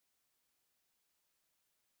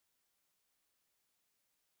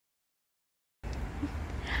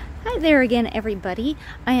Hi there again, everybody.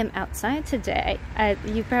 I am outside today.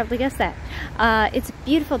 You probably guessed that. It's a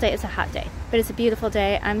beautiful day. It's a hot day, but it's a beautiful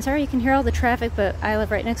day. I'm sorry you can hear all the traffic, but I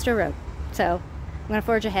live right next to a road, so I'm gonna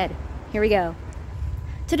forge ahead. Here we go.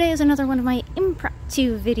 Today is another one of my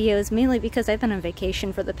impromptu videos, mainly because I've been on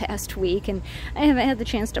vacation for the past week and I haven't had the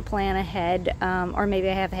chance to plan ahead, or maybe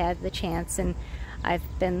I have had the chance and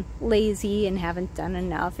I've been lazy and haven't done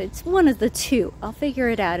enough. It's one of the two. I'll figure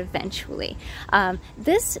it out eventually.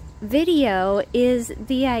 This video is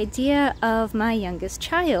the idea of my youngest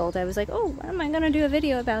child. I was like, oh, what am I going to do a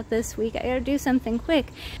video about this week? I got to do something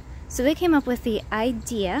quick. So they came up with the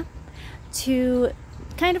idea to,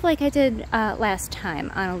 kind of like I did last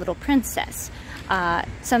time on A Little Princess,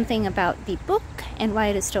 something about the book and why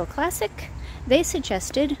it is still a classic. They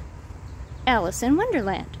suggested Alice in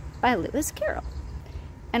Wonderland by Lewis Carroll.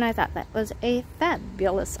 And I thought that was a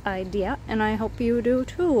fabulous idea, and I hope you do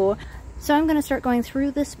too. So I'm going to start going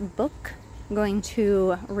through this book. I'm going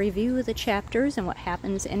to review the chapters and what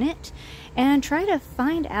happens in it, and try to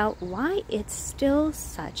find out why it's still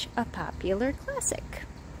such a popular classic.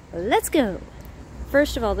 Let's go!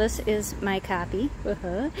 First of all, this is my copy.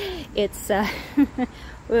 It's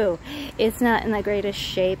woo. It's not in the greatest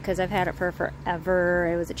shape because I've had it for forever.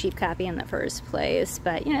 It was a cheap copy in the first place,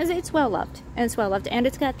 but you know, it's well loved. It's well loved, and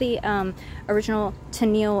it's got the original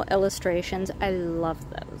Tenniel illustrations. I love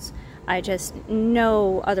those. I just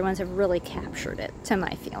know other ones have really captured it to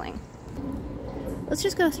my feeling. Let's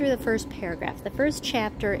just go through the first paragraph. The first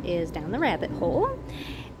chapter is Down the Rabbit Hole,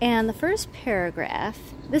 and the first paragraph,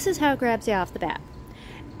 this is how it grabs you off the bat.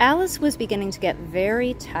 Alice was beginning to get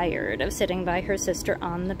very tired of sitting by her sister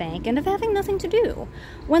on the bank and of having nothing to do.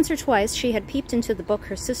 Once or twice she had peeped into the book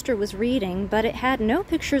her sister was reading, but it had no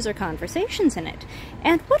pictures or conversations in it.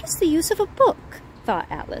 And what is the use of a book, thought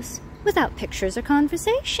Alice, without pictures or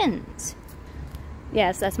conversations?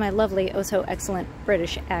 Yes, that's my lovely, oh so excellent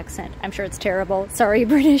British accent. I'm sure it's terrible. Sorry,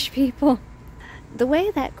 British people. The way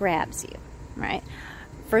that grabs you, right?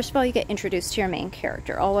 First of all, you get introduced to your main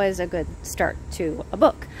character. Always a good start to a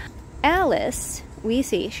book. Alice, we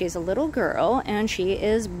see she's a little girl and she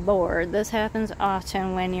is bored. This happens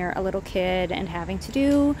often when you're a little kid and having to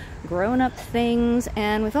do grown-up things,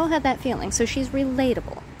 and we've all had that feeling, so she's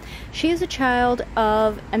relatable. She is a child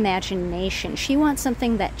of imagination. She wants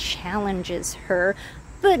something that challenges her,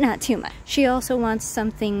 but not too much. She also wants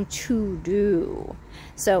something to do.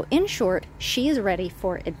 So, in short, she is ready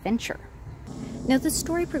for adventure. Now, the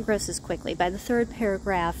story progresses quickly. By the third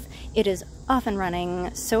paragraph, it is off and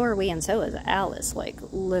running. So are we, and so is Alice, like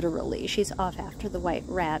literally. She's off after the white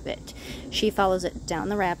rabbit. She follows it down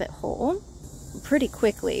the rabbit hole. Pretty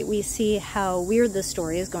quickly, we see how weird the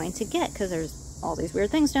story is going to get, because there's all these weird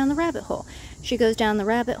things down the rabbit hole. She goes down the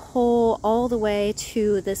rabbit hole all the way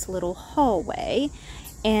to this little hallway,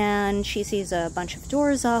 and she sees a bunch of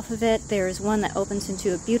doors off of it. There's one that opens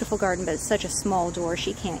into a beautiful garden, but it's such a small door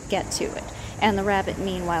she can't get to it. And the rabbit,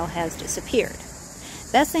 meanwhile, has disappeared.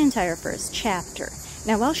 That's the entire first chapter.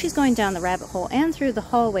 Now, while she's going down the rabbit hole and through the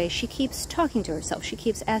hallway, she keeps talking to herself. She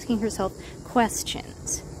keeps asking herself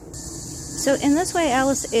questions. So in this way,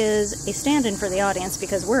 Alice is a stand-in for the audience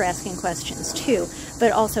because we're asking questions too,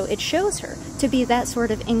 but also it shows her to be that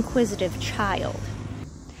sort of inquisitive child.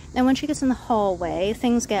 Now, when she gets in the hallway,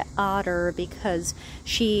 things get odder because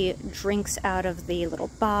she drinks out of the little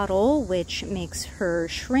bottle, which makes her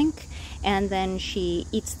shrink, and then she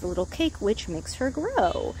eats the little cake, which makes her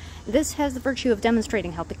grow. This has the virtue of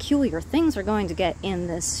demonstrating how peculiar things are going to get in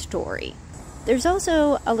this story. There's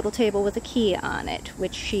also a little table with a key on it,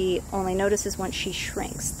 which she only notices once she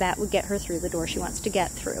shrinks. That would get her through the door she wants to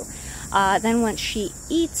get through. Then once she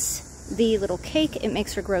eats the little cake, it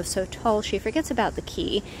makes her grow so tall she forgets about the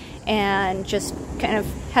key and just kind of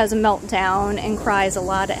has a meltdown and cries a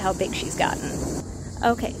lot at how big she's gotten.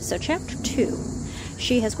 Okay, so chapter 2.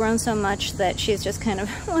 She has grown so much that she's just kind of,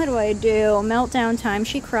 what do I do? Meltdown time.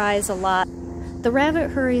 She cries a lot. The rabbit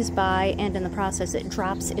hurries by, and in the process it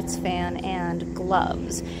drops its fan and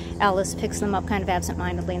gloves. Alice picks them up kind of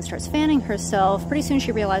absent-mindedly and starts fanning herself. Pretty soon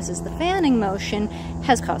she realizes the fanning motion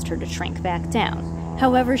has caused her to shrink back down.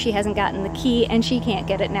 However, she hasn't gotten the key, and she can't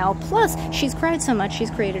get it now. Plus, she's cried so much she's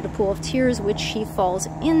created a pool of tears, which she falls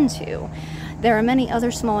into. There are many other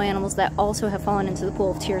small animals that also have fallen into the pool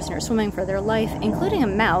of tears and are swimming for their life, including a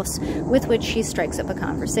mouse, with which she strikes up a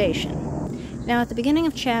conversation. Now, at the beginning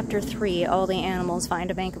of chapter 3, all the animals find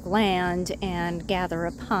a bank of land and gather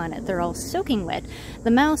upon it. They're all soaking wet.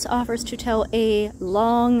 The mouse offers to tell a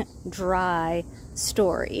long, dry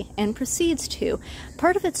story and proceeds to.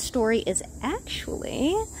 Part of its story is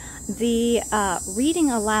actually the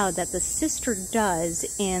reading aloud that the sister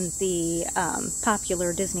does in the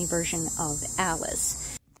popular Disney version of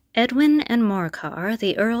Alice. Edwin and Morcar,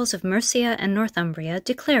 the Earls of Mercia and Northumbria,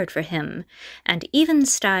 declared for him, and even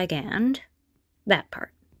Stigand, that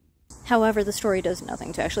part. However, the story does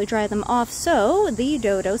nothing to actually dry them off, so the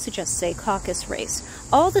dodo suggests a caucus race.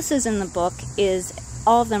 All this is in the book is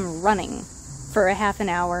all of them running for a half an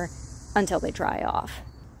hour until they dry off.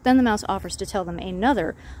 Then the mouse offers to tell them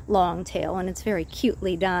another long tale, and it's very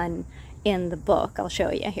cutely done in the book. I'll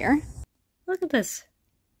show you here. Look at this.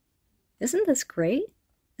 Isn't this great?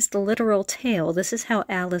 It's the literal tale. This is how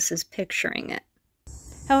Alice is picturing it.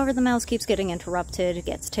 However, the mouse keeps getting interrupted,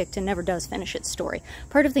 gets ticked, and never does finish its story.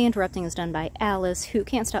 Part of the interrupting is done by Alice, who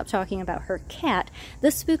can't stop talking about her cat.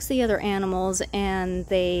 This spooks the other animals, and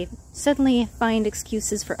they suddenly find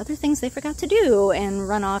excuses for other things they forgot to do and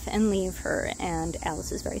run off and leave her, and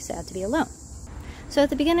Alice is very sad to be alone. So at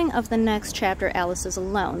the beginning of the next chapter, Alice is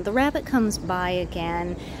alone. The rabbit comes by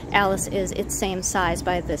again. Alice is its same size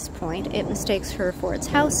by this point. It mistakes her for its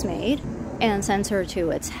housemaid and sends her to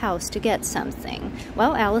its house to get something.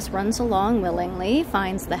 Well, Alice runs along willingly,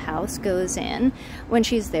 finds the house, goes in. When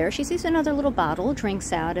she's there, she sees another little bottle,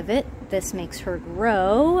 drinks out of it. This makes her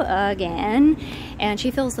grow again, and she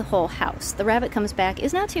fills the whole house. The rabbit comes back,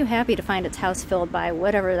 is not too happy to find its house filled by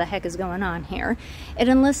whatever the heck is going on here. It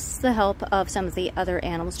enlists the help of some of the other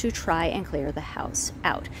animals to try and clear the house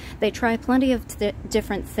out. They try plenty of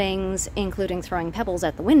different things, including throwing pebbles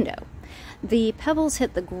at the window. The pebbles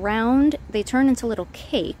hit the ground, they turn into little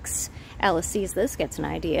cakes. Alice sees this, gets an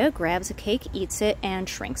idea, grabs a cake, eats it, and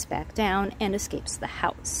shrinks back down and escapes the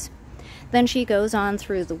house. Then she goes on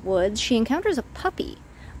through the woods. She encounters a puppy,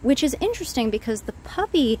 which is interesting because the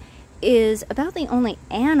puppy is about the only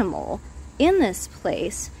animal in this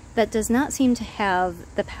place that does not seem to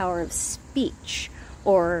have the power of speech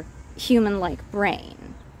or human-like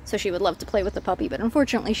brain. So she would love to play with the puppy, but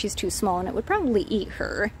unfortunately she's too small and it would probably eat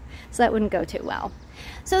her, so that wouldn't go too well.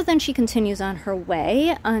 So then she continues on her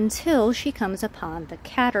way until she comes upon the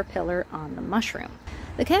caterpillar on the mushroom.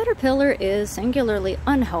 The caterpillar is singularly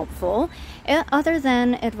unhelpful, other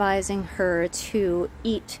than advising her to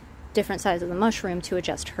eat different sides of the mushroom to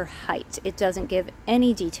adjust her height. It doesn't give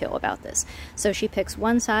any detail about this. So she picks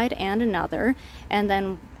one side and another, and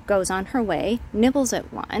then goes on her way, nibbles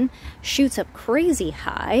at one, shoots up crazy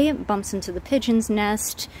high, bumps into the pigeon's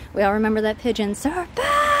nest. We all remember that pigeon, serpent!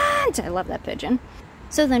 I love that pigeon.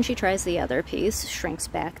 So then she tries the other piece, shrinks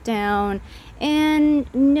back down,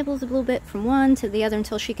 and nibbles a little bit from one to the other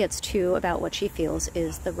until she gets to about what she feels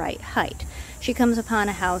is the right height. She comes upon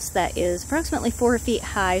a house that is approximately 4 feet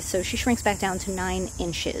high, so she shrinks back down to 9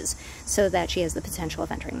 inches so that she has the potential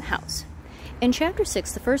of entering the house. In Chapter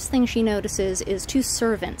 6, the first thing she notices is 2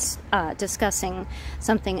 servants discussing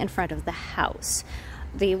something in front of the house.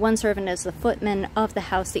 The one servant is the footman of the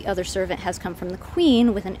house. The other servant has come from the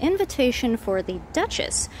Queen with an invitation for the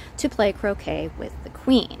Duchess to play croquet with the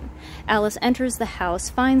Queen. Alice enters the house,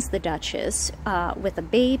 finds the Duchess with a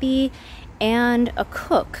baby and a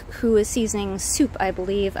cook who is seasoning soup, I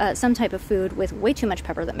believe, some type of food with way too much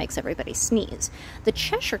pepper that makes everybody sneeze. The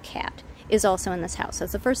Cheshire Cat is also in this house.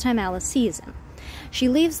 That's the first time Alice sees him. She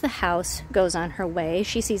leaves the house, goes on her way.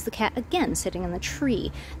 She sees the cat again sitting in the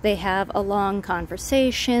tree. They have a long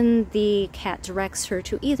conversation. The cat directs her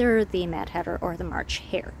to either the Mad Hatter or the March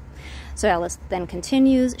Hare. So Alice then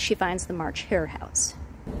continues. She finds the March Hare house.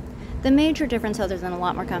 The major difference, other than a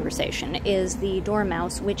lot more conversation, is the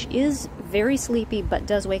dormouse, which is very sleepy but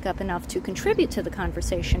does wake up enough to contribute to the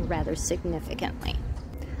conversation rather significantly.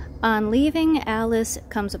 On leaving, Alice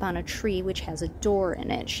comes upon a tree which has a door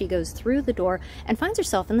in it. She goes through the door and finds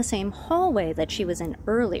herself in the same hallway that she was in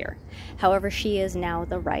earlier. However, she is now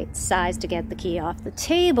the right size to get the key off the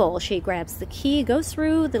table. She grabs the key, goes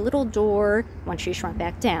through the little door once she shrunk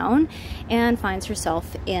back down, and finds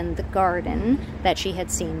herself in the garden that she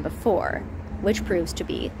had seen before, which proves to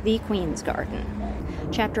be the Queen's garden.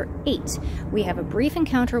 Chapter 8, we have a brief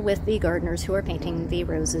encounter with the gardeners who are painting the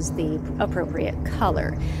roses the appropriate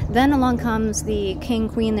color. Then along comes the king,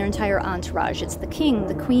 queen, their entire entourage. It's the king,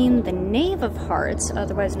 the queen, the knave of hearts,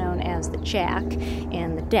 otherwise known as the jack,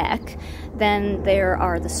 and the deck. Then there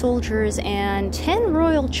are the soldiers and 10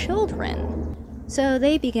 royal children. So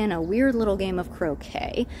they begin a weird little game of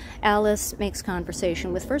croquet. Alice makes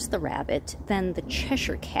conversation with first the rabbit, then the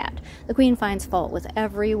Cheshire Cat. The Queen finds fault with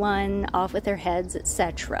everyone, off with their heads,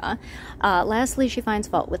 etc. Lastly, she finds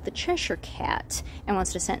fault with the Cheshire Cat and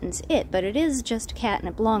wants to sentence it, but it is just a cat and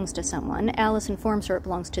it belongs to someone. Alice informs her it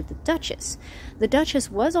belongs to the Duchess. The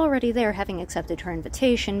Duchess was already there, having accepted her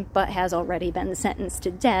invitation, but has already been sentenced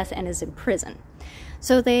to death and is in prison.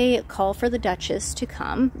 So they call for the Duchess to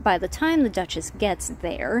come. By the time the Duchess gets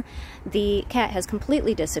there, the cat has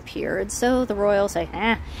completely disappeared, so the royals say,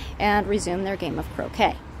 and resume their game of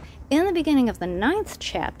croquet. In the beginning of the 9th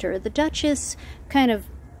chapter, the Duchess kind of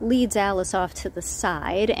leads Alice off to the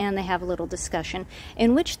side, and they have a little discussion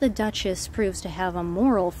in which the Duchess proves to have a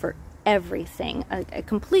moral for everything, a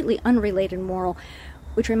completely unrelated moral,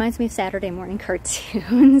 which reminds me of Saturday morning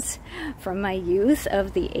cartoons from my youth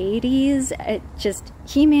of the 80s. Just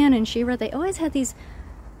He-Man and She-Ra, they always had these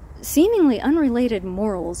seemingly unrelated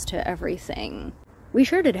morals to everything. We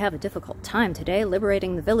sure did have a difficult time today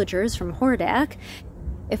liberating the villagers from Hordak.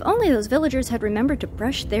 If only those villagers had remembered to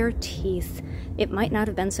brush their teeth, it might not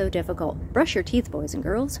have been so difficult. Brush your teeth, boys and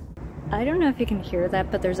girls. I don't know if you can hear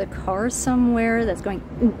that, but there's a car somewhere that's going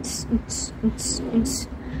oonts, oonts, oonts, oonts.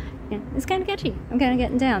 Yeah, it's kind of catchy. I'm kind of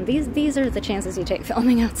getting down. These are the chances you take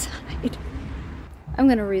filming outside. I'm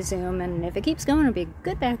going to resume, and if it keeps going, it'll be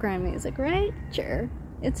good background music, right? Sure.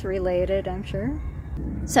 It's related, I'm sure.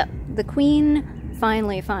 So, the Queen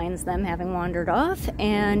finally finds them having wandered off,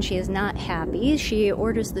 and she is not happy. She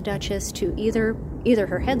orders the Duchess to either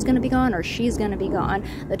her head's going to be gone or she's going to be gone.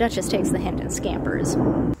 The Duchess takes the hint and scampers.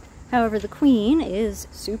 However, the Queen is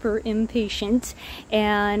super impatient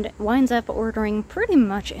and winds up ordering pretty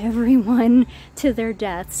much everyone to their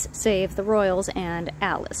deaths, save the royals and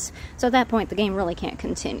Alice. So at that point, the game really can't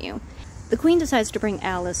continue. The Queen decides to bring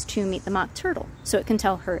Alice to meet the Mock Turtle, so it can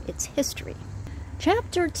tell her its history.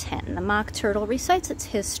 Chapter 10, the Mock Turtle recites its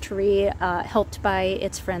history, helped by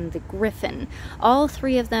its friend the Griffin. All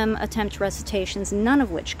three of them attempt recitations, none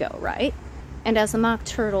of which go right. And as the Mock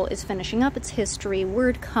Turtle is finishing up its history,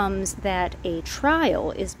 word comes that a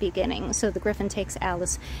trial is beginning, so the Griffin takes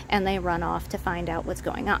Alice and they run off to find out what's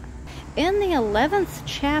going on. In the 11th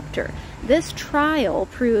chapter, this trial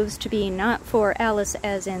proves to be not for Alice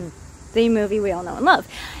as in the movie we all know and love.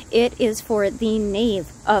 It is for the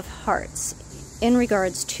Knave of Hearts. In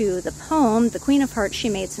regards to the poem, the Queen of Hearts, she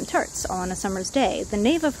made some tarts on a summer's day. The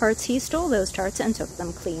Knave of Hearts, he stole those tarts and took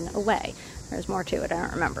them clean away. There's more to it, I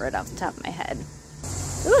don't remember it off the top of my head.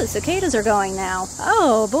 Ooh, the cicadas are going now.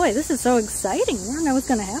 Oh boy, this is so exciting. I don't know what's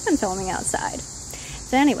going to happen filming outside.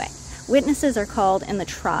 So anyway, witnesses are called in the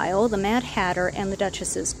trial, the Mad Hatter and the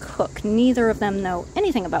Duchess's cook. Neither of them know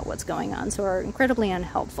anything about what's going on, so are incredibly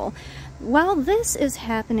unhelpful. While this is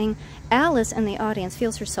happening, Alice in the audience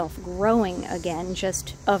feels herself growing again,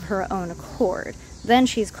 just of her own accord. Then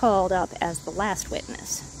she's called up as the last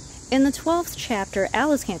witness. In the 12th chapter,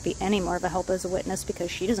 Alice can't be any more of a help as a witness because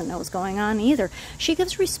she doesn't know what's going on either. She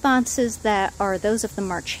gives responses that are those of the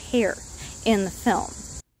March Hare in the film.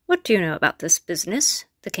 "What do you know about this business?"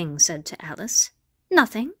 the king said to Alice.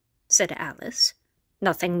 "Nothing," said Alice.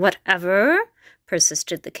 "Nothing whatever?"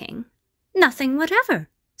 persisted the king. "Nothing whatever,"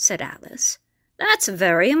 said Alice. "That's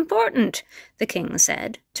very important," the king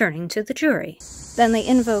said, turning to the jury. Then they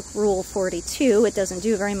invoke Rule 42. It doesn't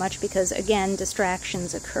do very much because, again,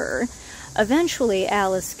 distractions occur. Eventually,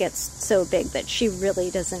 Alice gets so big that she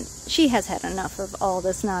has had enough of all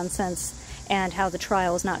this nonsense and how the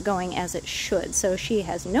trial is not going as it should, so she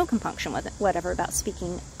has no compunction with it, whatever about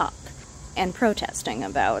speaking up and protesting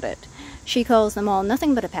about it. She calls them all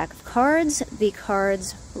nothing but a pack of cards. The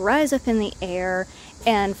cards rise up in the air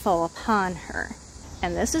and fall upon her.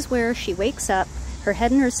 And this is where she wakes up, her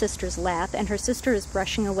head in her sister's lap, and her sister is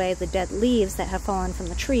brushing away the dead leaves that have fallen from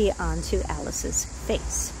the tree onto Alice's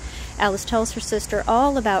face. Alice tells her sister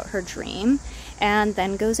all about her dream, and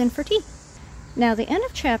then goes in for tea. Now, the end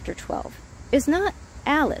of chapter 12 is not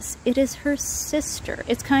Alice, it is her sister.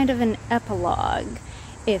 It's kind of an epilogue,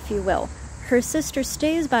 if you will. Her sister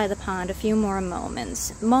stays by the pond a few more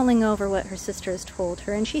moments, mulling over what her sister has told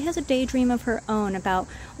her, and she has a daydream of her own about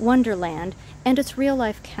Wonderland and its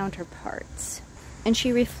real-life counterparts. And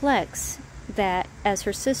she reflects that, as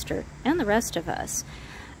her sister and the rest of us,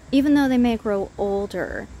 even though they may grow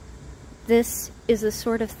older, this is the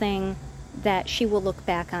sort of thing that she will look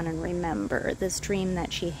back on and remember, this dream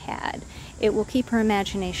that she had. It will keep her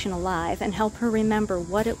imagination alive and help her remember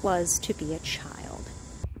what it was to be a child.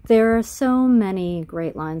 There are so many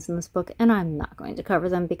great lines in this book, and I'm not going to cover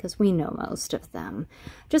them because we know most of them.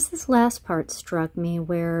 Just this last part struck me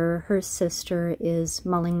where her sister is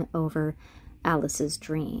mulling over Alice's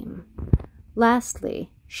dream.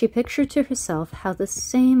 Lastly, she pictured to herself how the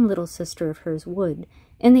same little sister of hers would,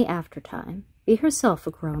 in the aftertime, be herself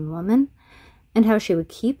a grown woman, and how she would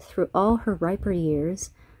keep through all her riper years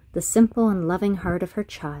the simple and loving heart of her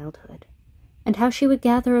childhood, and how she would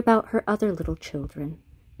gather about her other little children,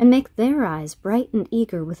 and make their eyes bright and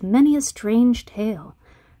eager with many a strange tale,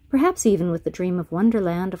 perhaps even with the dream of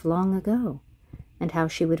Wonderland of long ago, and how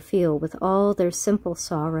she would feel with all their simple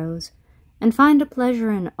sorrows, and find a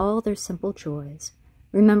pleasure in all their simple joys,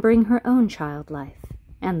 remembering her own child life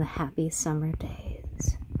and the happy summer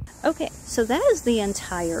days. Okay, so that is the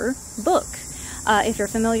entire book. If you're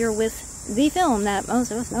familiar with the film that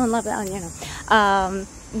most of us know and love,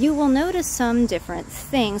 you will notice some different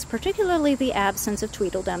things, particularly the absence of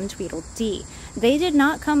Tweedledum and Tweedledee. They did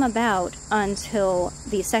not come about until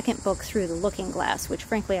the second book, Through the Looking Glass, which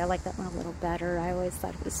frankly I like that one a little better. I always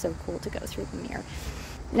thought it was so cool to go through the mirror.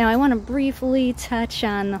 Now I want to briefly touch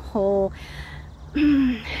on the whole...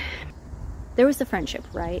 There was the friendship,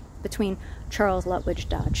 right, between Charles Lutwidge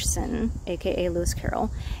Dodgson, aka Lewis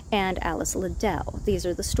Carroll, and Alice Liddell. These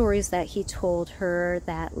are the stories that he told her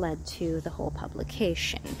that led to the whole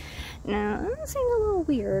publication. Now, that seems a little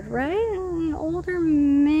weird, right? An older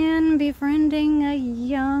man befriending a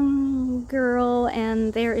young girl,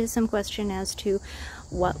 and there is some question as to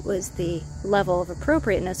what was the level of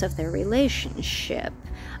appropriateness of their relationship.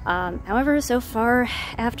 However, so far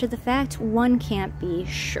after the fact, one can't be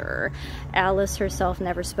sure. Alice herself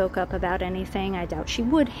never spoke up about anything. I doubt she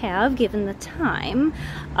would have, given the time.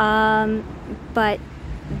 But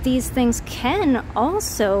these things can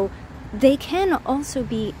also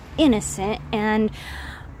be innocent, and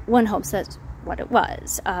one hopes that's what it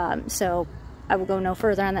was. So I will go no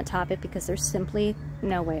further on that topic because there's simply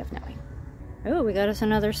no way of knowing. Oh, we got us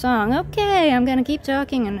another song. Okay, I'm gonna keep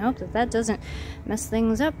talking and hope that that doesn't mess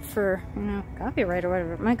things up for, copyright or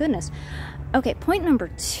whatever. My goodness. Okay, point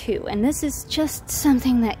number 2, and this is just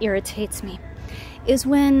something that irritates me, is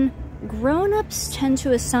when grown-ups tend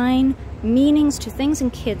to assign meanings to things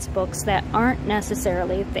in kids' books that aren't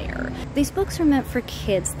necessarily there. These books are meant for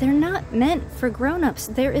kids. They're not meant for grown-ups.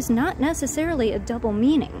 There is not necessarily a double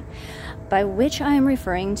meaning, by which I am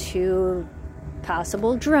referring to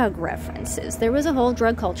possible drug references. There was a whole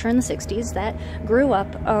drug culture in the 60s that grew up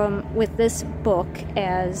with this book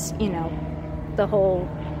as, the whole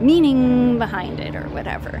meaning behind it or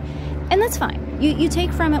whatever. And that's fine. You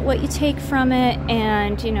take from it what you take from it,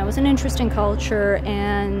 and, it was an interesting culture,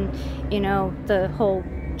 and, the whole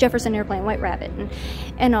Jefferson Airplane, White Rabbit,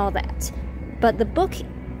 and all that. But the book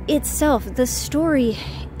itself, the story,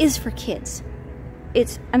 is for kids.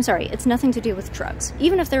 It's nothing to do with drugs.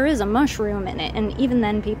 Even if there is a mushroom in it, and even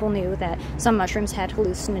then people knew that some mushrooms had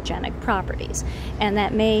hallucinogenic properties, and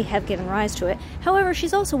that may have given rise to it. However,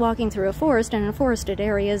 she's also walking through a forest, and in forested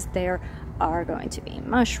areas there are going to be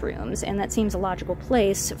mushrooms, and that seems a logical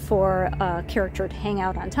place for a character to hang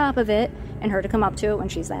out on top of it, and her to come up to it when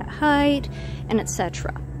she's that height, and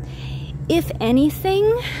etc. If anything,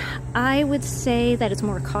 I would say that it's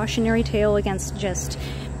more a cautionary tale against just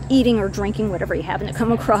eating or drinking whatever you happen to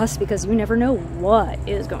come across, because you never know what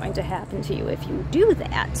is going to happen to you if you do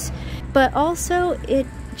that. But also, it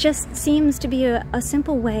just seems to be a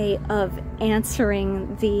simple way of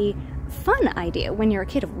answering the fun idea when you're a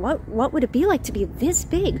kid of what would it be like to be this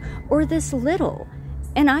big or this little?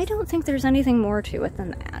 And I don't think there's anything more to it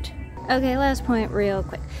than that. Okay, last point real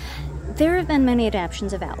quick. There have been many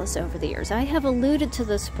adaptations of Alice over the years. I have alluded to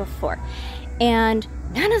this before, and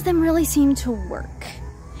none of them really seem to work.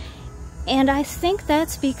 And I think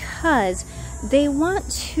that's because they want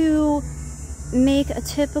to make a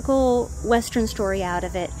typical Western story out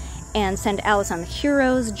of it and send Alice on the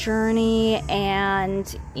hero's journey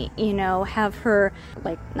and, have her,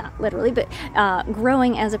 not literally, but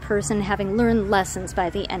growing as a person, having learned lessons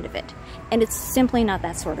by the end of it. And it's simply not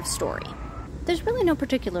that sort of story. There's really no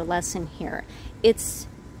particular lesson here. It's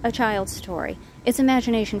a child's story. It's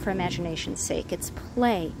imagination for imagination's sake. It's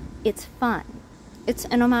play. It's fun. It's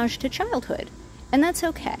an homage to childhood, and that's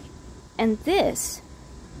okay. And this,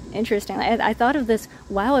 interestingly, I thought of this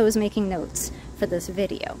while I was making notes for this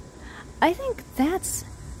video. I think that's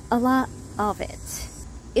a lot of it.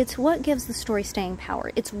 It's what gives the story staying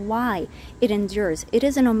power. It's why it endures. It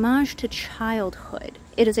is an homage to childhood.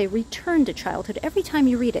 It is a return to childhood every time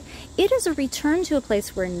you read it. It is a return to a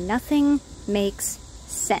place where nothing makes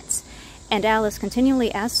sense. And Alice continually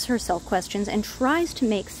asks herself questions and tries to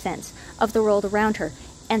make sense of the world around her.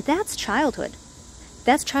 And that's childhood.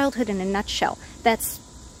 That's childhood in a nutshell. That's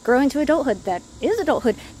growing to adulthood. That is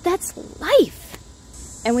adulthood. That's life.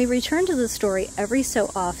 And we return to the story every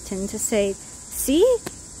so often to say, see,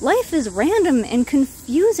 life is random and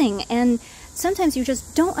confusing, and sometimes you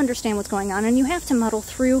just don't understand what's going on, and you have to muddle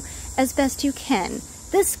through as best you can.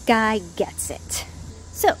 This guy gets it.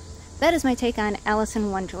 So, that is my take on Alice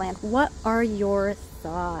in Wonderland. What are your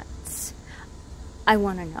thoughts? I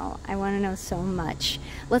want to know. I want to know so much.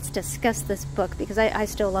 Let's discuss this book, because I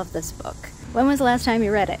still love this book. When was the last time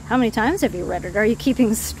you read it? How many times have you read it? Are you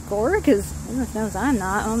keeping score? Because goodness knows I'm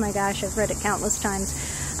not. Oh my gosh, I've read it countless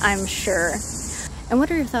times, I'm sure. And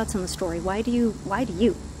what are your thoughts on the story? Why do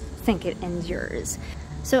you think it endures?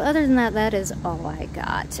 So other than that, that is all I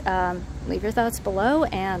got. Leave your thoughts below,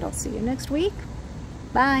 and I'll see you next week.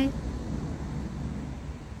 Bye.